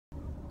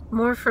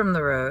more from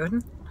the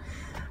road.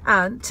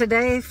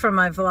 Today for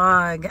my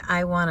vlog,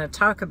 I want to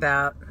talk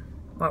about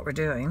what we're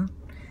doing,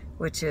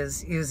 which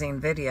is using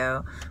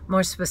video.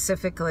 More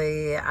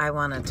specifically, I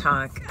want to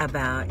talk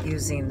about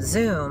using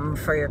Zoom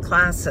for your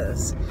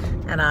classes.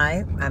 And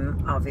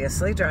I'm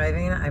obviously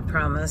driving. I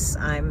promise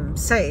I'm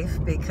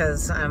safe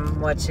because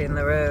I'm watching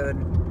the road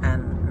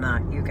and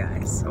not you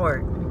guys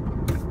or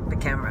the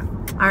camera.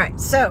 All right,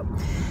 so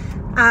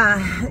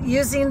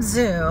using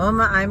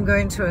Zoom, I'm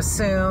going to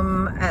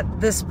assume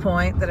at this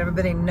point that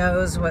everybody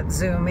knows what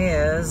Zoom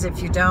is.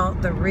 If you don't,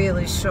 the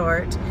really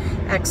short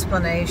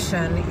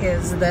explanation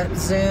is that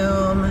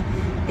Zoom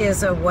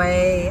is a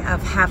way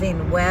of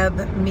having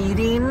web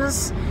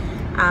meetings.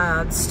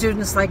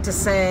 Students like to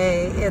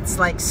say it's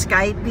like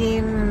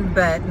Skyping,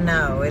 but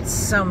no, it's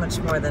so much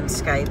more than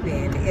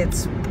Skyping.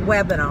 It's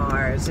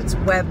webinars, it's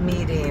web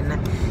meeting.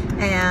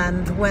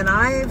 And when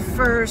I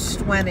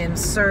first went in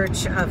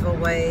search of a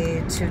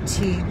way to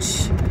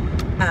teach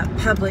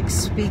public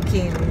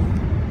speaking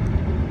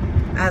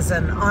as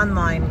an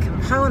online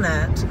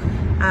component,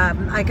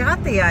 I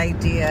got the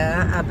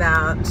idea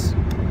about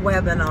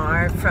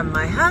webinar from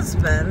my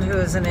husband, who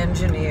is an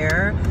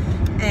engineer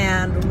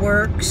and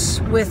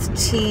works with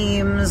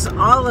teams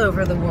all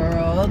over the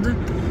world,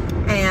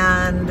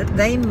 and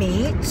they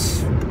meet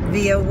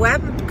via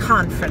web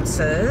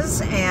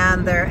conferences,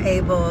 and they're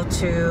able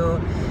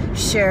to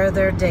share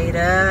their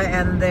data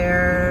and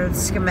their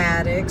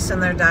schematics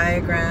and their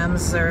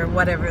diagrams, or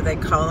whatever they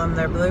call them,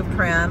 their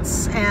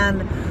blueprints,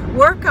 and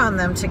work on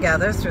them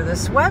together through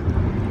this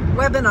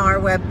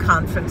webinar web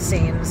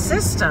conferencing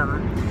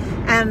system.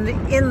 And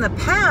in the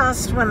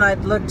past, when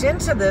I'd looked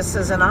into this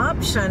as an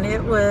option,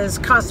 it was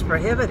cost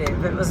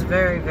prohibitive. It was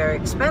very, very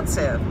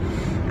expensive.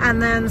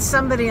 And then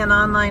somebody in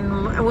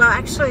online, well,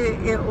 actually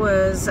it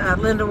was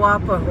Linda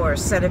Wapahorse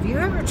said, "Have you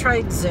ever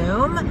tried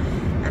Zoom?"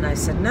 And I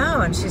said,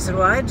 "No." And she said,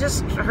 "Well, I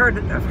just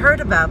heard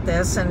about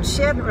this," and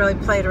she hadn't really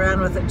played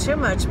around with it too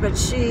much, but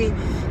she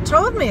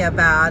told me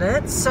about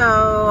it.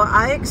 So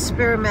I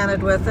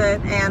experimented with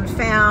it and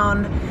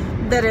found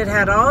that it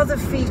had all the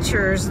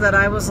features that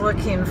I was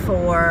looking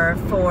for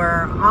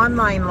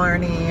online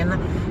learning,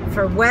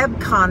 for web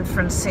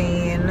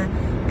conferencing,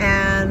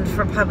 and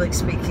for public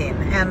speaking.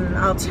 And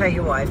I'll tell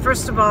you why.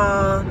 First of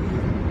all,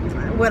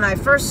 when I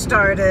first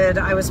started,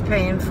 I was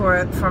paying for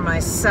it for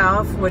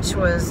myself, which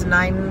was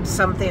 $9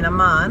 something a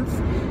month,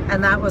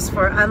 and that was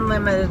for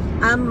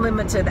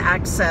unlimited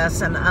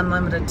access and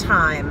unlimited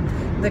time.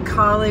 The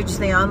college,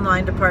 the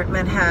online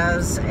department,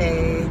 has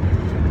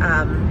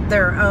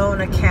their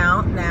own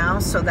account now,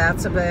 so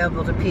that's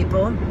available to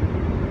people.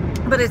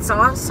 But it's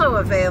also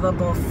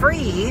available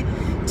free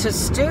to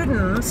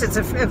students. It's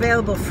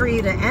available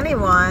free to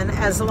anyone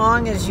as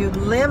long as you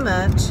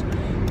limit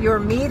your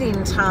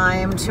meeting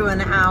time to an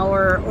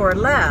hour or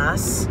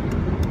less,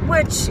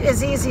 which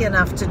is easy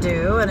enough to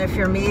do. And if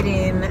your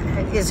meeting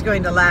is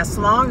going to last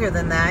longer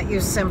than that, you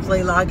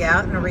simply log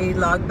out and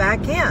re-log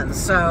back in.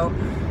 So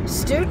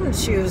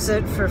students use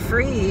it for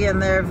free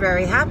and they're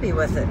very happy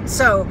with it.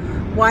 So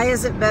why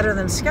is it better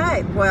than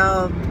Skype?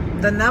 Well,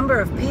 the number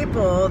of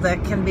people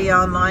that can be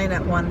online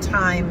at one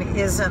time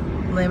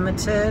isn't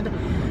limited.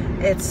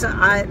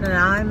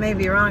 I may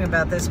be wrong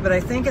about this, but I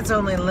think it's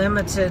only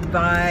limited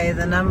by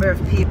the number of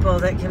people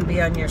that can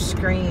be on your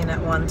screen at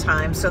one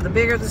time. So the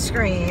bigger the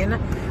screen,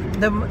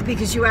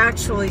 because you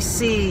actually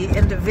see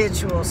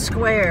individual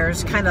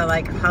squares, kind of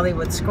like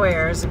Hollywood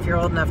Squares, if you're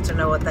old enough to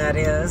know what that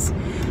is,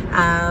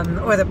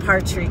 or the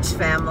Partridge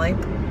Family.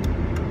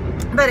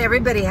 But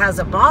everybody has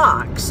a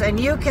box, and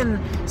you can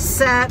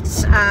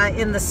set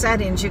in the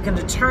settings, you can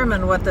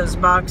determine what those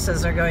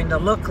boxes are going to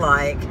look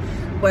like,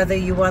 whether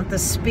you want the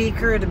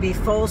speaker to be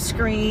full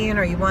screen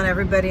or you want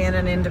everybody in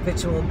an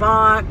individual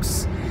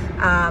box.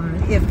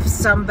 If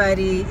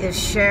somebody is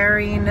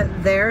sharing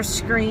their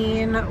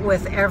screen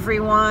with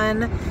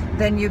everyone,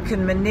 then you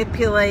can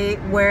manipulate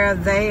where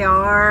they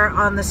are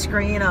on the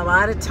screen. A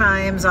lot of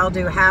times I'll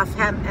do half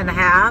and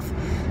half.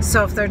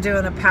 So if they're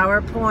doing a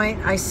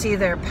PowerPoint, I see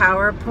their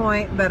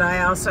PowerPoint, but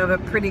I also have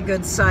a pretty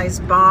good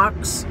sized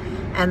box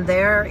and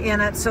they're in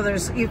it. So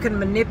you can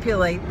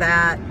manipulate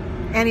that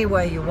any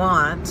way you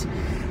want.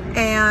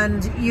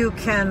 And you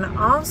can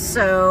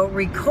also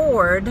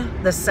record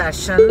the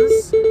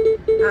sessions.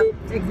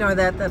 Ignore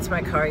that, that's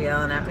my car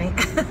yelling at me.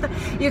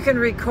 You can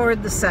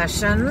record the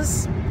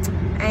sessions.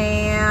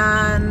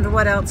 And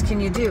what else can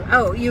you do?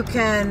 Oh, you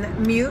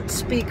can mute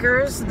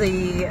speakers.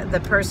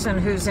 The person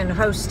who's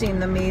hosting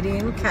the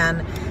meeting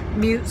can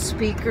mute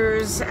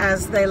speakers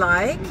as they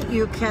like.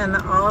 You can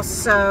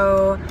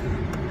also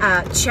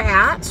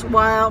chat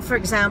while, for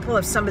example,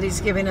 if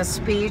somebody's giving a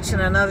speech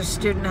and another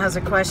student has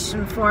a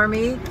question for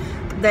me,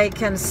 they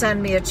can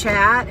send me a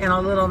chat in a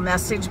little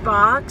message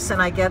box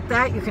and I get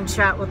that. You can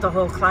chat with the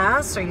whole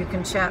class or you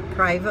can chat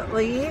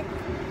privately.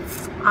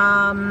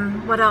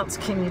 What else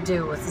can you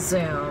do with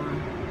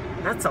Zoom?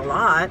 That's a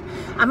lot.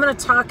 I'm going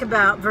to talk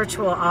about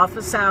virtual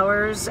office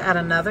hours at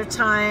another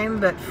time,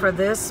 but for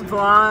this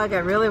vlog, I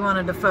really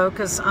wanted to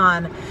focus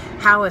on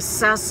how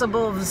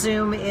accessible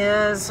Zoom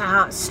is,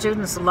 how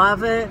students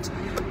love it,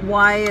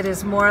 why it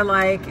is more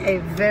like a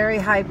very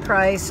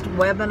high-priced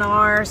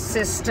webinar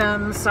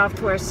system,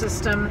 software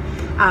system,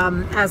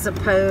 as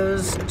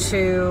opposed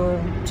to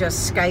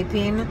just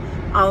Skyping,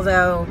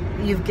 although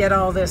you get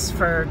all this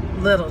for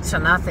little to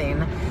nothing.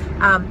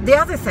 The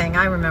other thing,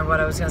 I remember what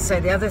I was going to say,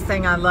 the other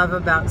thing I love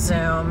about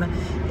Zoom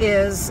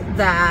is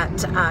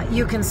that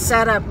you can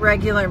set up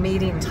regular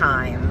meeting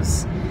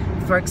times.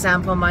 For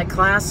example, my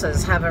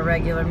classes have a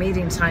regular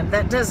meeting time.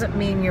 That doesn't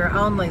mean you're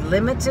only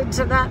limited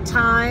to that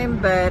time,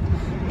 but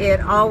it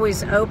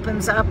always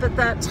opens up at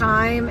that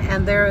time,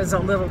 and there is a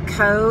little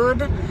code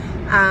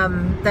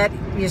that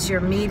is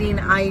your meeting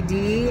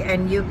ID,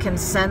 and you can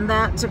send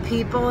that to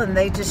people and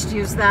they just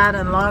use that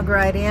and log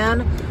right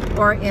in.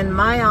 Or in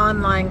my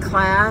online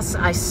class,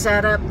 I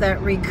set up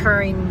that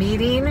recurring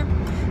meeting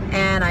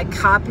and I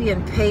copy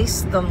and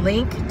paste the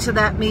link to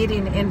that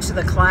meeting into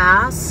the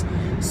class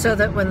so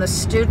that when the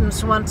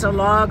students want to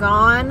log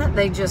on,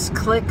 they just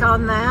click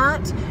on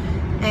that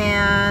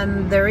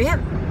and they're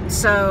in.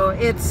 So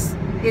it's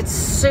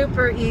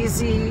super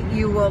easy.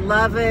 You will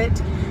love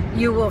it.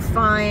 You will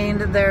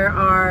find there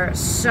are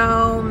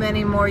so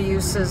many more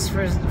uses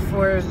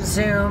for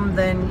Zoom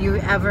than you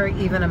ever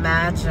even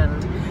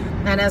imagined.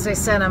 And as I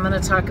said, I'm going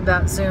to talk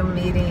about Zoom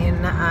meeting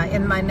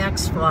in my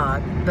next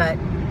vlog. But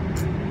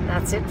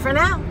that's it for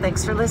now.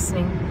 Thanks for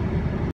listening.